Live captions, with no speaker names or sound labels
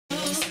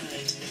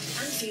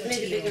need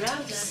a bigger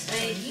house.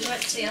 You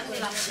went to see Andy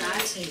last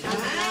night.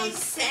 I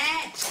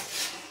said,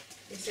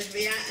 he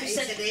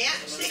said he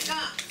actually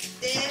got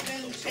Dave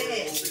and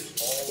Pip.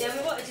 Yeah,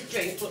 we wanted to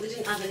drink, but they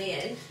didn't have any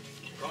in.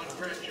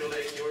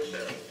 Congratulate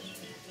yourselves.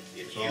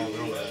 It's you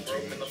who have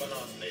broken the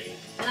monotony.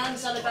 And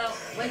Anne's on about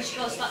when she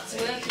goes back to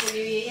work in the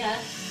new year.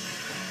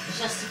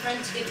 She asked a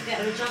friend to get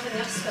her a job in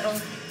the hospital.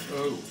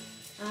 Oh.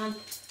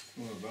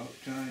 Well, about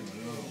time,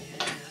 I know.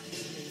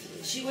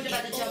 She would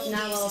have had a job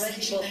now already,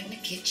 but the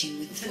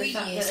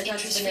fact that her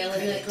dad's been ill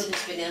and her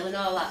cousin's been ill and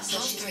all that, so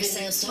she's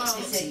been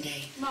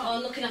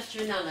looking after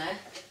her nana.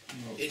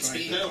 It's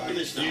been a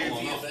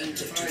yearly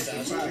event of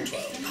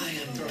 2012. I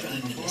am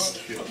Prime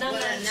Minister.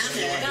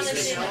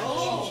 Nana's in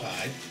home.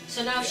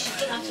 So now she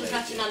doesn't have to look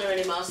after Nana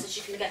anymore, so she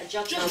can get a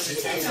job now.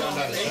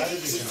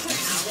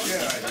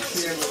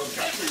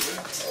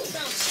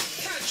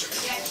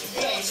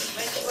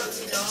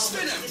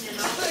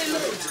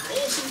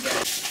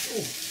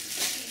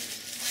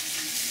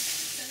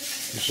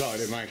 You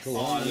sorted it, Michael.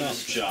 Oh,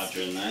 there's a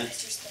charger in there.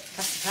 That's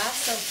the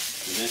parcel.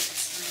 Isn't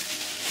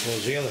it? Well,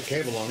 there's the other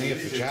cable on here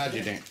for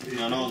charging it.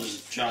 I know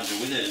there's a charger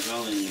with it as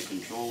well in the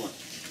controller.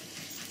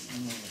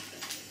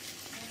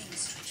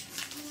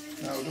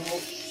 Now,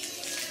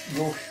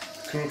 don't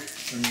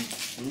crush and...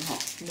 I'm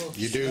not.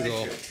 You do,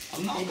 though.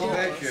 I'm not going.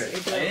 I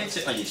hate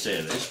it when you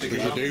say this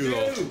because You do,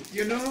 though.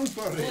 You're known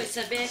for Oh, it. it's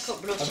a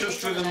makeup brush. I've just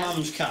driven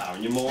Mum's car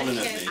and you're moaning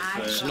at me.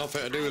 It's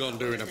nothing to do with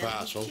undoing a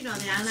parcel. You know,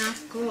 they are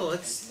half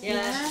goods.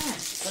 Yeah.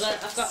 Well,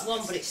 I've got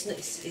one, but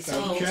it's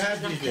all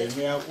charges in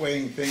without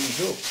weighing things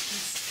up.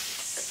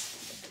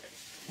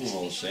 They're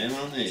all the same,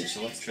 aren't they? It's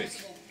electric.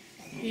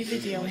 You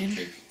video him.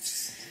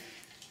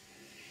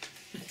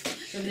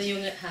 From the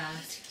young at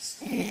heart.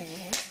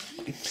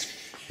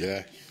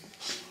 Yeah.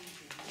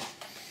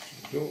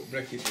 Don't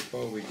break it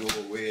before we go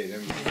away,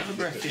 then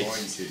we're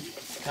disappointed.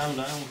 Calm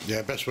down.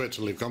 Yeah, best wait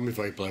till they've gone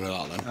before you play with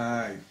that then.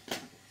 Aye.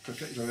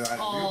 Particularly like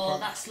Oh,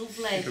 that's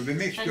lovely. it'll be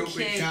mixed Thank up with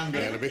you.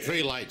 candle. Yeah, there'll be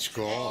 3 lights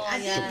go,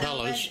 yeah.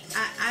 propellers.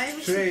 I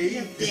was Three, thinking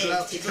of it's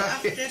like- dates, but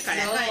after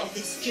I got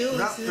this Jules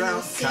Wrapped and round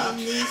I've seen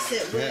these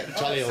at Yeah, work.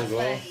 tally will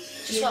go.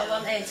 Just what I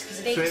wanted, because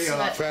I need Three to or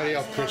like, Fairy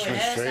off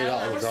Christmas tree,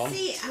 that'll have gone.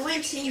 See, I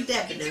went in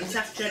Debenhams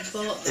after I'd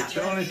bought that. It's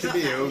only to be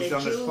used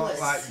on a spot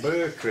like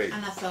Berkeley.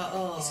 And I thought,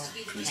 oh,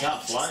 You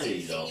can't fly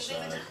these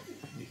outside.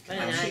 very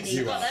nice.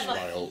 You Got have them.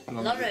 spoiled. As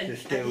long as Lauren.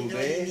 it's I still didn't know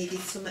you there. needed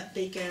something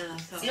bigger, and I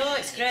thought, No,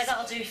 it's great.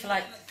 That'll do for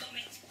like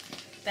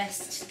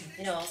best,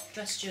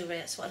 dress jewellery.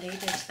 That's what I needed.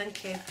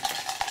 Thank you.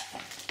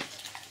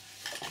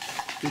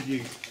 Did you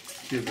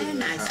give her they're the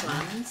nice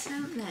hand? ones,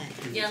 aren't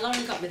they? Yeah,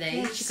 Lauren got me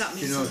Yeah, these. she got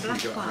me She knows some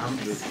she black got a hand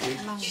ones. with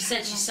it. She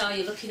said she saw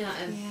you looking at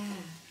them, Yeah,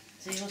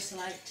 so you must have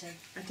liked them.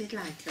 I did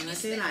like them. I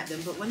do like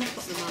them, but when I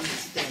put them on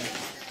today,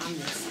 on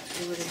this,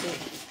 they were a bit.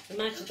 And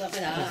Michael got me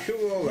I'm that.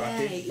 sure all that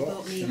Yeah, is, you but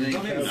bought me and then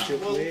one. you Well,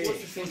 took what do away. you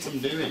think I'm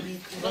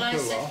doing? Well, I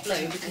said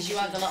blue because you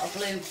had a lot of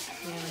blue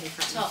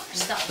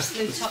tops. That was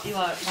blue top you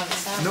wore at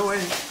Paris House. Knowing,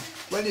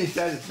 when he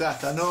says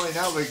that, I know in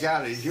our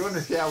garage, you want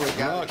to see our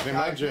garage, I can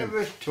I've imagine.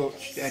 never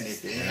touched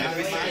anything. And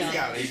every yeah. my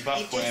garage, He's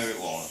back where it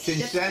was.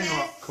 since then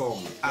what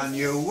come, and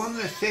you want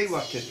to see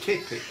what a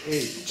tip it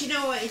is. Do you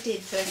know what he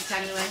did first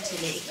time he went in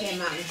it? He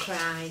came out and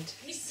cried.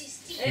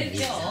 Who,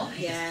 Joe?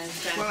 Yeah,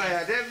 he cried. Well, I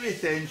had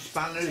everything,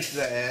 spanners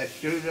there,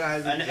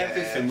 screwdrivers And there.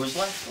 everything was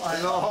left like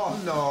that.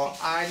 No,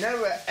 I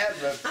never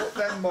ever put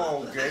them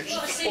mortgage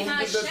Well, see my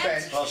under the shed.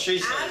 bench. Well, she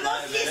said I it might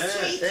love have this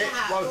been her.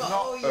 sweetheart, was but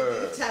not oh, you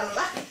her. can tell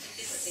that.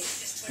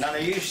 Nana,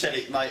 you said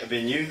it might have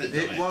been you that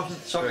done it. It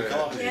wasn't Sorry, her.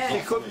 God. Yeah. She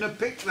couldn't have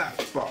picked that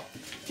spot.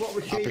 What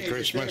was she Happy need to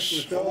Christmas.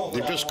 take with all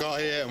They've that? just got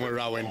here and we're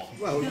rowing.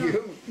 Well,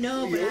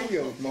 No, but I-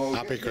 you mortgage.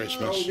 Happy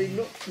Christmas. All the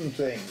nuts and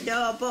things.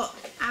 No, but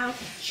I'll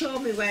show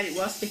me where it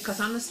was because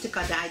honest to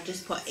God, I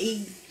just put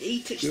he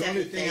touched The only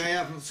everything. thing I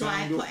haven't so I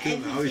found put up to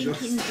now is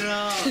everything in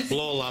drawers.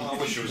 Blow I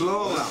lamp. wish it was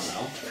Blow a lamp.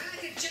 now.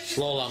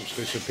 Blow lamp's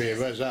disappeared.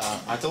 Where's that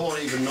at? I don't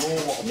even know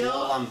what a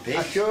blow lamp I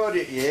is. showed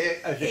it here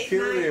as a It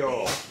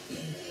curio.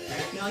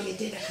 No, you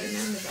did. I can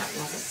remember that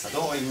one. I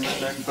don't even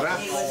remember. Brass,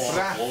 I don't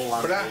know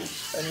what a blow lamp is.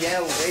 brass, and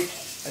yelled it.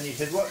 And he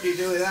said, what do you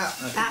do with that?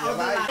 And I said, That "You other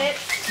like lamp.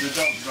 the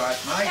dog's like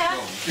my Yeah.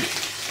 dog.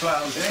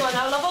 Cloudy. Go on,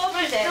 I'll love over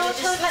it then. No, We'll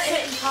just let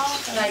it in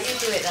part. Right, you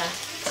do it then.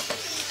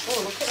 Oh,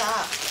 look at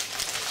that.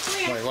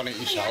 Well, you want it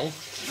yourself?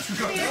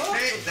 Put it up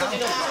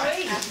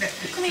three.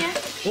 Come here.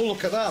 Oh,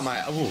 look at that,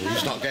 mate. Oh,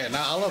 he's not getting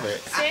that, I love it.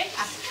 See?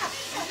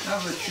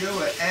 Have a chew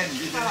at end,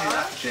 isn't it?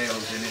 That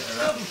tails in it. Or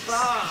that.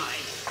 Boy.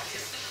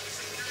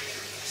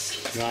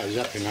 Right, he's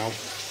happy now.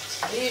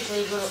 I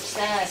usually run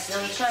upstairs. Now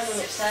I'm trying to run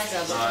upstairs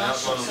now, but No, I I'm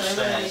have gone so I'm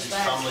running upstairs. It's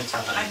family I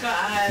time. got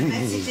a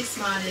message this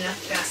morning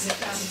after my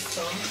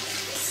grandson.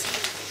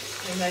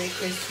 And Merry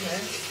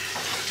Christmas.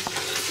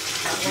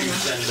 You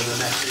send them a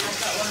message. I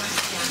got one on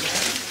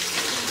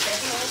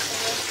camera.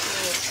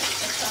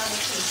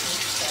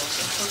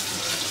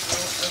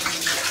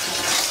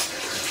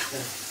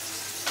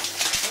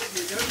 What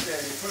you do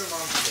there, you put them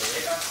on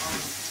dick,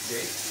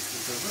 you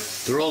cover it.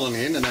 They're all on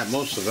the internet,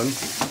 most of them. No,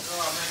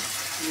 I meant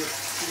you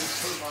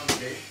put them on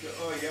dick,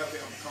 oh you have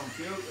it on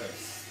computer.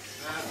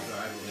 Hard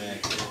drive. Yeah.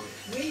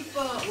 We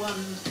bought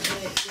one,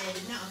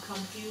 not a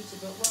computer,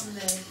 but one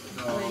there.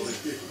 No, we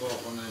just bought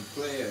one of them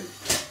players.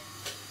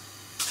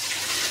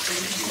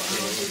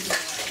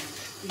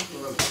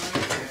 Well,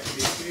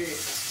 the tape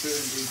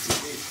turned into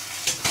this.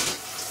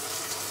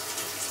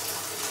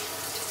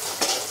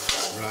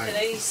 Look at Right.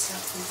 these.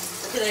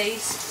 Look at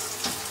these.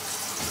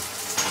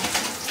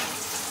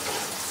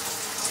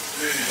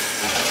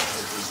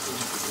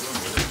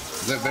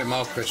 A little bit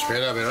more crispy,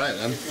 that'll be right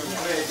then.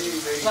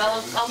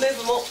 Well, I'll move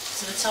them up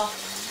to the top.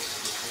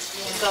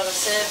 I've got to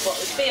serve, but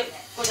it'll be a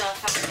good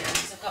half hour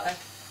because I've got to.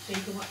 So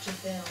you can watch a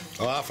film.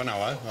 Oh, half an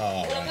hour? Oh,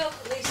 Well, I'll right. milk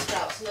these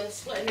sprouts and then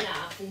split them in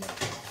half and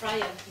fry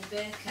them with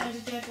bacon. I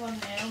did one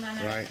now, and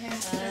I Right. can't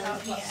put it out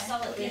I've got here.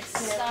 salad It's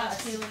mix, started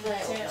to peeling the play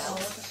with turtle,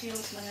 now. it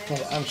peels my nails.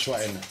 Well, I'm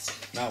sweating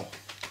now.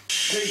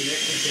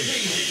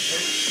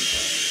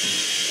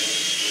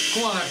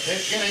 Come on,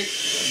 Pip, get it.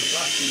 It's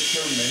lasted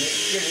 2 minutes,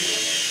 get it.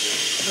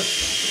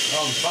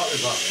 On battery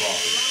back for.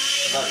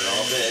 I don't know,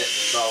 a bit,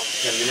 about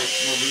 10 minutes.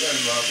 Well, we're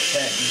going about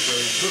 10, so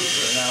it's good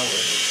for an hour.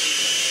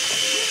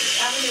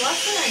 How many was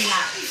there in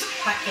that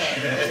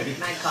packet,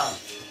 Michael?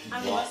 How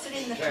many was there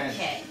in the 10.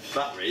 packet?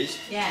 Batteries,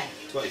 Yeah,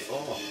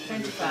 24.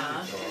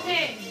 25.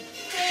 Hey,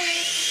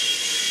 hey.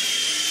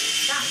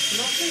 That's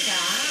lovely,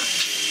 that.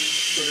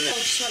 Good, isn't Oh,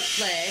 it? just want to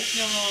play.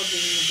 No holding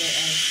a bit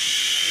of.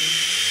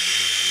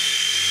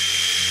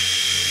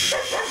 You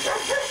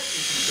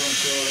can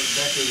control it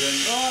better than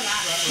Oh,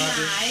 that's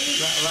nice.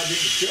 that lad at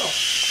the shop.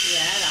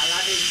 Yeah, that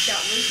lad in the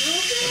shop was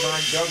lovely.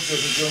 My dog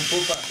doesn't jump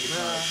up at it,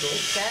 Michael.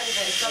 Scared of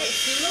it. It's got,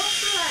 It's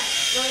lovely.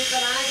 no, he's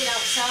gone hiding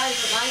outside,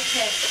 but like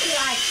it. You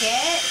like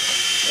it?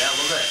 Yeah, I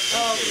love it.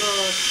 Oh,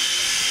 good.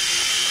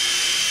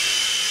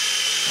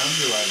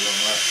 Andrew had one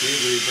last year,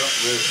 but he got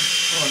the...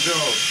 Oh, no.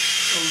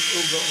 Who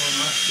got one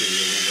last year?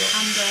 He got...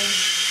 Andrew.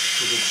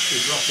 He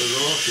got a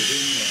rota,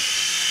 didn't he?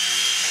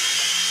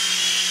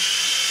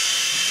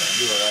 Can't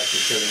do all right to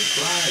kill him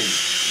flies.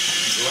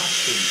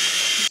 Blast him.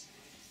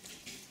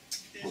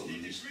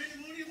 Buttons.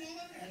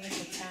 A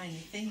little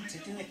tiny thing to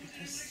do it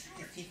because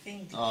if your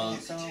finger Oh.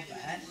 goes over,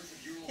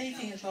 if your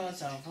finger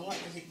goes over, what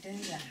does it do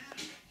then?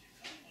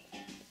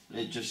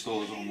 It just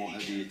goes on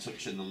whatever you're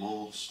touching the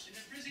most.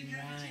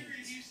 Right.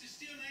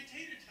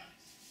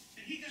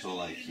 So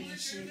like, Then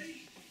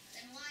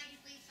why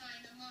did we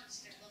find the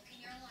monster book in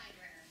your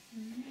library?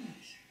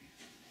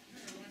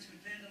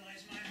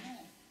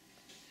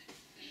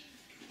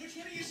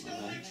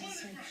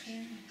 That's so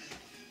true.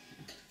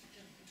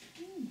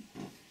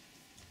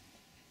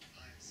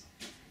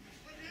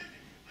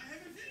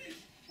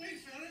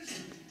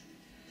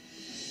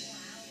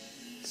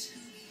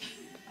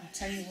 I'll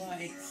tell you what,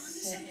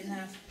 it's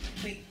enough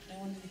quick. No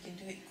wonder they can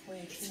do it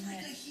quick, isn't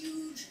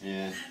it?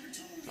 yeah,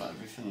 got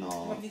everything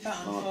all. What have you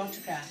got on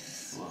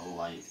photographs? Little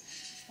light.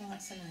 Oh,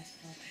 that's a nice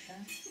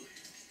photograph.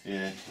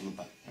 Yeah, on the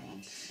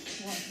background.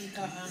 What have you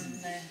got on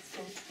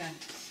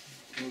photographs?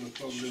 Well, the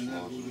problem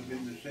that would have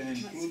been the same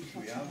floods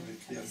we have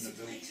if they hadn't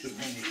built so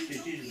many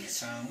cities and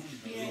towns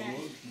and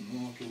roads and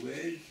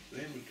motorways.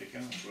 They must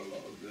account for a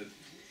lot of the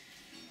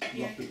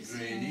lot of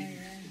drainage.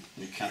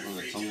 You can't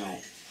let the tongue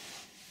out.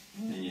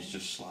 And you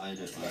just slide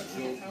it like That's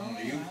that. all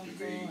only used to be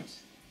good.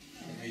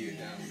 from here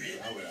down to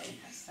our house,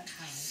 That's the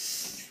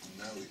house. and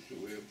now it's the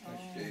way up the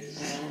stairs.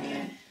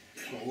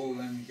 So all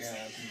them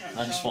gardens,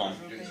 Next one.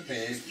 just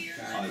paved,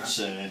 I'd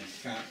say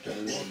can't get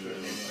water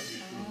in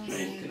like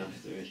it. looking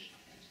after it.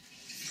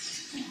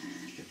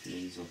 Get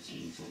these up,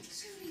 these up.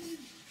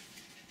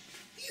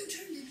 You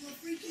turned into a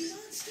freaky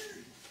monster.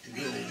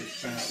 You know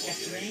this part what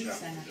you're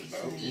examining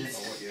about, or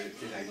what you're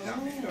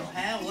examining Oh, on.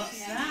 hell, what's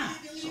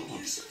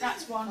that?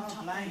 That's one Oh,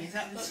 topic. blimey, is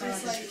that the But sort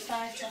there's of... like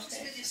 5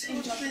 topics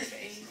in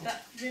geography.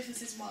 That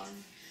rivers is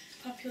one,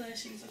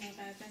 population's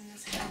another, then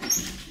there's health, and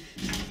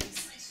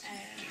there's,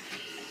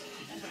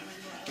 I don't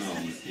remember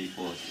what else.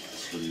 People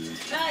studying.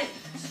 Right.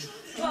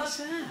 What's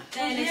that?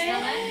 Bailey's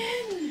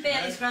fella.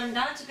 Bailey's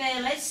granddad,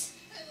 Bailey's.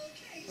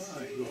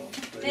 Right, go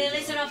on.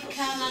 Bailey's are off at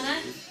Carolina.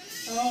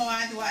 Oh,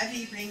 I'd whatever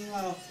you bring,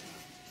 love.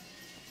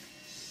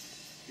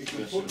 You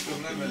can put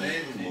some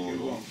lemonade in if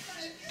you want.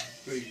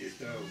 Freeze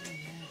yourself. Do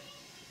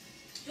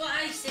you want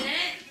ice in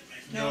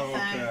it? No,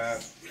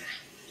 thanks.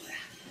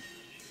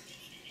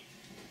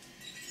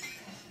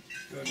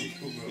 God, you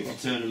cover If a you lot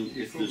turn them, of-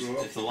 you if cover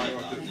up they're like a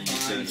lot that, of then you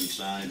turn them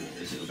side-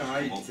 sideways, it'll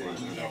side come up like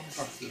things that.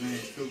 off the main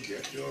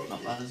subject, don't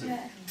Not bad, is it?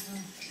 Yeah.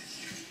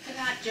 Look at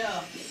that,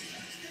 Joe.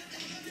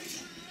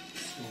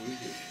 you?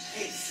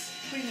 It's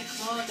Prima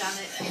Claude on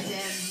it and,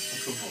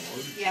 Come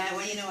on. yeah,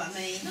 well, you know what I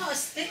mean. Not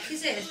as thick,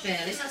 is it, as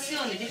Bailey's? That's the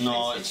only difference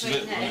No, it's a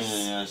between bit,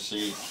 this. yeah,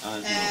 see, I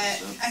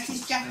know, At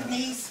his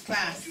Japanese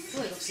class.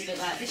 Oh, it looks a bit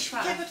like Did you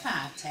dishwater. have a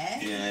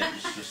party? yeah,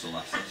 it's just a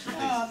last lesson.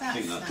 Oh, I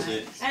think that's that's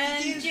it.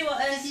 nice. Do you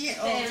want a Did you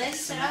Bailey's,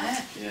 Sarah?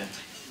 Yeah.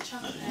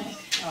 Chocolate.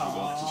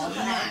 Oh,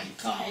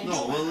 Chocolate.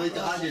 No, well,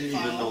 I didn't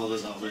even know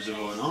that that was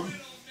going on.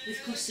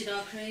 With custard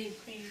or cream.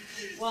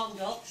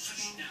 Warmed up.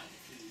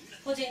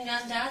 Pudding,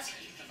 Grandad.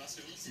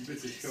 A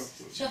bit of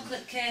chocolate.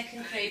 Chocolate cake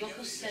and cream or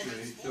custard.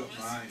 Please, don't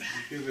mind. The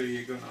sugar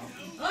you're going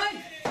to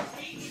Oi!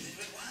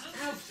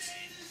 Out.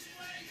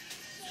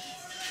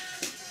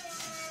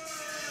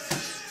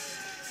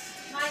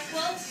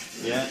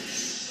 Yeah.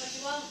 What do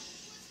you want?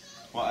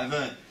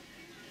 Whatever.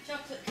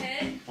 Chocolate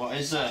cake? What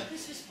is there?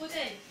 Christmas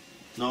pudding?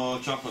 No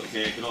chocolate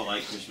cake. I don't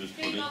like Christmas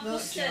Cream pudding. or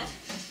custard?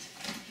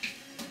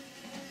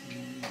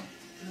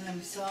 And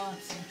them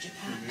swords in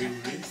Japan,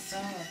 Japanese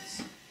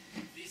swords.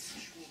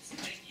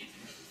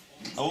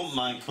 I wouldn't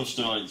mind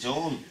custard on its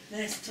own.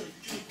 There's two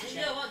You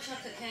teacher. don't want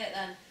chocolate cake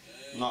then?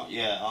 Not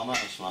yet. I might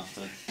have some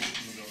after.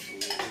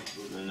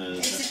 And,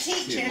 It's a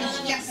teacher, No, it's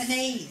no.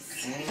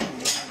 Japanese.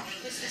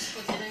 Christmas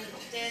pudding.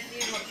 Dave,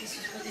 do you want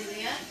Christmas pudding,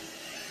 do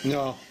you?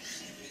 No.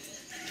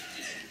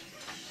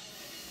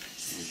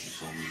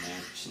 some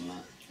nuts and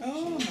that.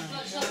 Oh my Want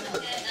god.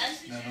 chocolate cake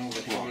then? And all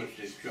the forest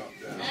is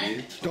chopped down.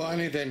 Eh? Got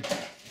anything?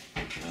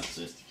 That's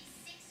it.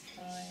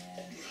 Oh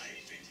yeah.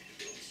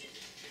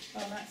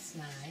 Oh, that's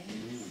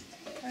nice.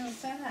 Where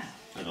was that?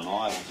 I don't know.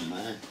 I wasn't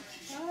there.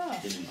 Oh.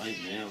 Didn't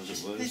invite me. I was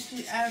at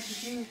work. How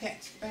did you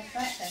get to bed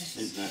then?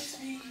 Internet.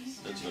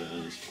 That's what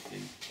it is.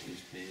 Fucking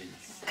is paid.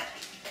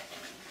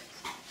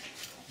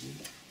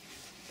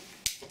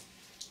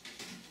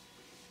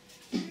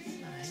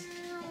 Nice.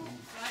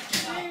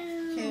 Right,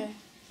 Yeah.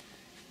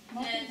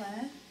 Model there.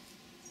 I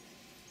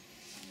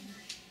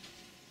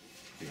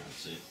think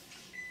that's it.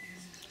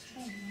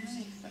 Oh,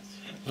 nice. That's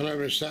good. I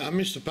never missed that. I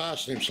missed the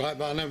parsnips, like,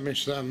 but I never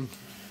missed them.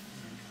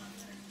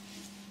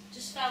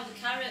 just found the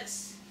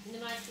carrots in the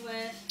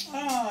microwave.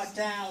 Oh,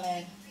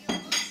 darling.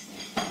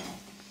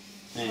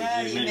 Hey,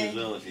 Well, you you mean may- as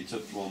well if you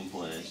took one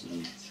place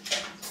and